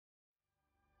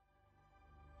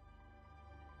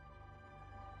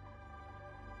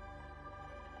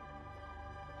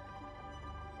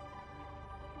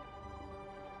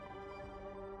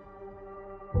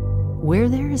Where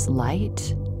there is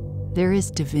light, there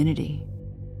is divinity.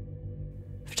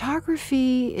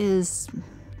 Photography is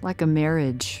like a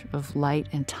marriage of light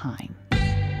and time.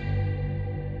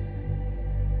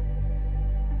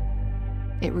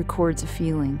 It records a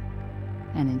feeling,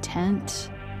 an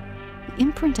intent, the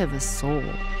imprint of a soul.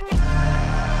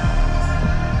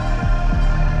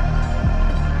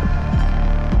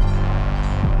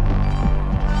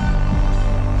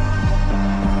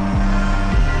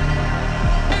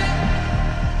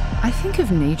 I think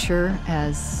of nature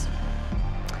as,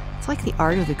 it's like the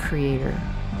art of the creator.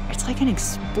 It's like an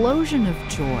explosion of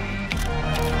joy.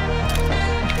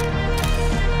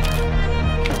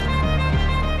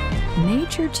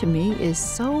 Nature to me is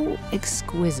so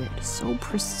exquisite, so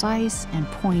precise and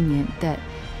poignant that,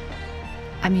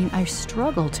 I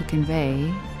struggle to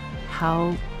convey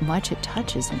how much it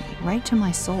touches me, right to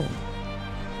my soul.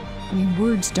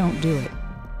 Words don't do it.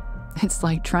 It's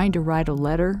like trying to write a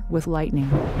letter with lightning.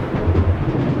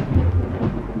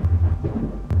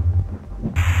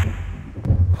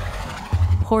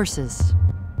 Horses,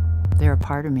 they're a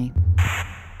part of me.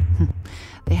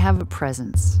 They have a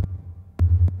presence.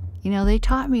 They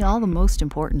taught me all the most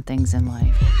important things in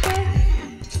life.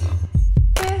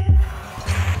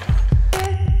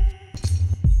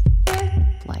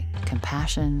 Like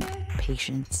compassion,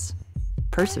 patience,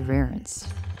 perseverance,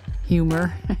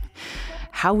 humor,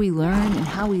 how we learn and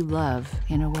how we love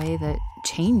in a way that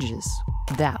changes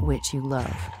that which you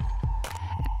love.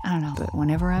 I don't know, but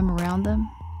whenever I'm around them,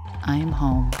 I'm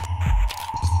home.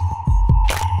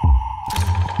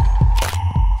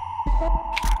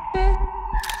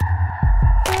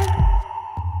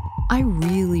 I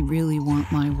really, really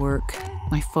want my work,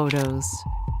 my photos,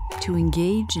 to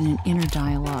engage in an inner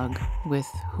dialogue with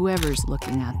whoever's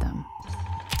looking at them.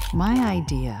 My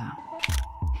idea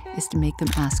is to make them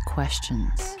ask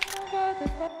questions.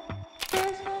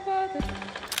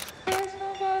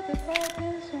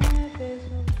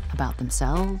 About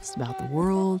themselves, about the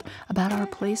world, about our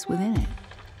place within it.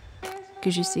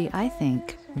 Because you see, I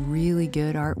think really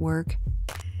good artwork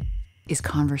is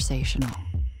conversational.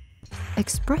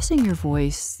 Expressing your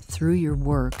voice through your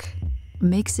work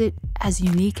makes it as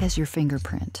unique as your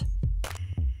fingerprint.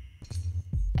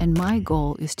 And my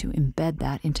goal is to embed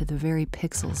that into the very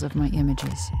pixels of my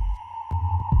images.